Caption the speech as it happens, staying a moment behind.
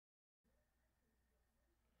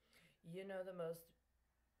You know the most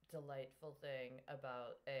delightful thing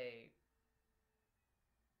about a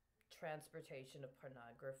transportation of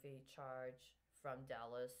pornography charge from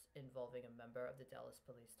Dallas involving a member of the Dallas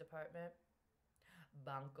Police Department?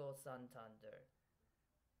 Banco Santander.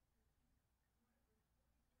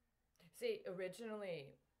 See,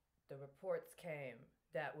 originally the reports came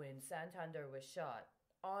that when Santander was shot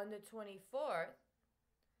on the 24th,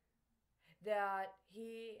 that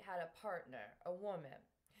he had a partner, a woman,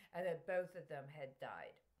 and that both of them had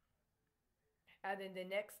died. And then the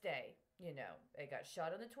next day, they got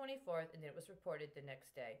shot on the 24th, and then it was reported the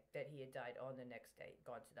next day that he had died on the next day.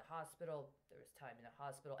 Gone to the hospital, there was time in the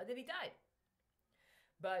hospital, and then he died.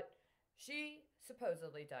 But she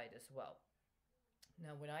supposedly died as well.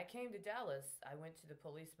 Now, when I came to Dallas, I went to the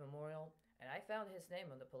police memorial, and I found his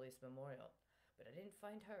name on the police memorial, but I didn't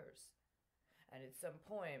find hers. And at some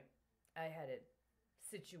point, I had a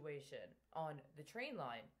situation on the train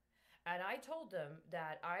line, and I told them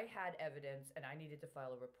that I had evidence and I needed to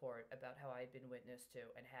file a report about how I had been witness to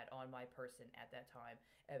and had on my person at that time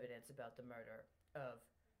evidence about the murder of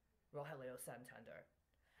Rogelio Santander.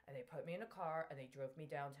 And they put me in a car and they drove me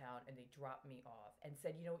downtown and they dropped me off and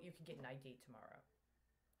said, you know what, you can get an ID tomorrow.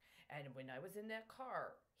 And when I was in that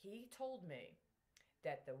car, he told me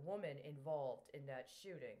that the woman involved in that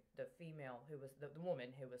shooting, the female who was the woman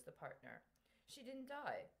who was the partner, she didn't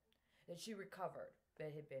die, that she recovered.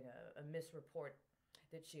 It had been a misreport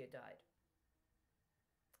that she had died.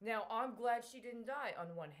 Now, I'm glad she didn't die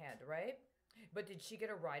on one hand, right? But did she get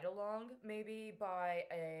a ride along maybe by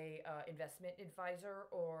a investment advisor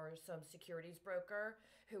or some securities broker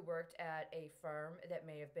who worked at a firm that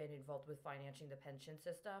may have been involved with financing the pension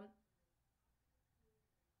system?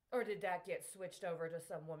 Or did that get switched over to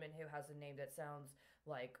some woman who has a name that sounds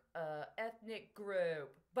like a ethnic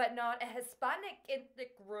group, but not a Hispanic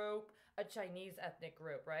ethnic group, a Chinese ethnic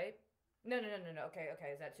group, right? No.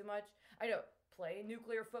 Okay. Is that too much? I know playing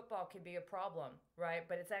nuclear football can be a problem, right?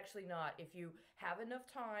 But it's actually not. If you have enough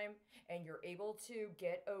time and you're able to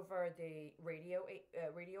get over the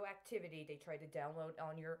radioactivity they try to download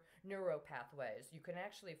on your neuro pathways, you can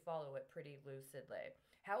actually follow it pretty lucidly.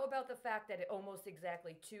 How about the fact that almost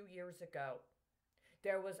exactly 2 years ago,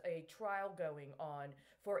 there was a trial going on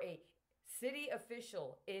for a city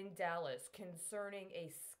official in Dallas concerning a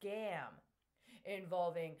scam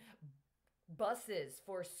involving buses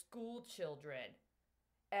for school children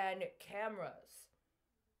and cameras.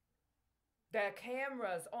 The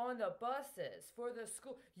cameras on the buses for the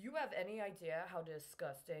school. You have any idea how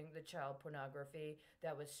disgusting the child pornography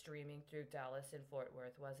that was streaming through Dallas and Fort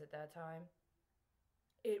Worth was at that time?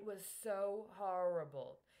 It was so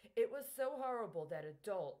horrible. It was so horrible that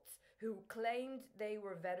adults who claimed they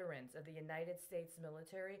were veterans of the United States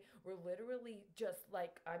military were literally just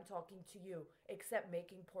like I'm talking to you, except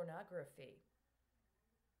making pornography.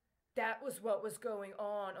 That was what was going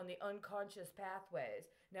on the unconscious pathways.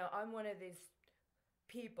 Now, I'm one of these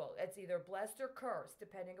people. It's either blessed or cursed,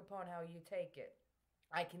 depending upon how you take it.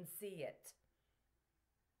 I can see it.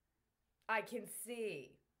 I can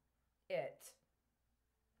see it.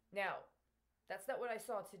 Now, that's not what I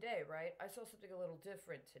saw today, right? I saw something a little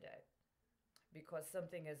different today because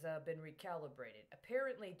something has been recalibrated.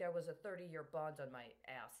 Apparently, there was a 30-year bond on my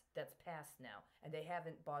ass that's passed now, and they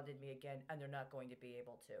haven't bonded me again, and they're not going to be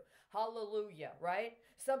able to. Hallelujah, right?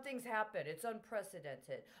 Something's happened. It's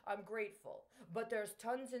unprecedented. I'm grateful. But there's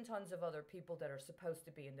tons and tons of other people that are supposed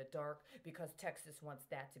to be in the dark because Texas wants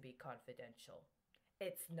that to be confidential.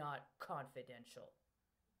 It's not confidential.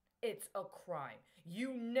 It's a crime.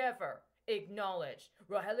 You never acknowledged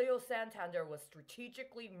Rogelio Santander was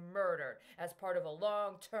strategically murdered as part of a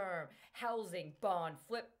long-term housing bond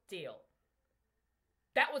flip deal.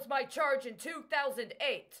 That was my charge in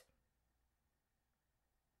 2008.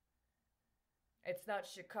 It's not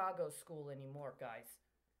Chicago school anymore, guys.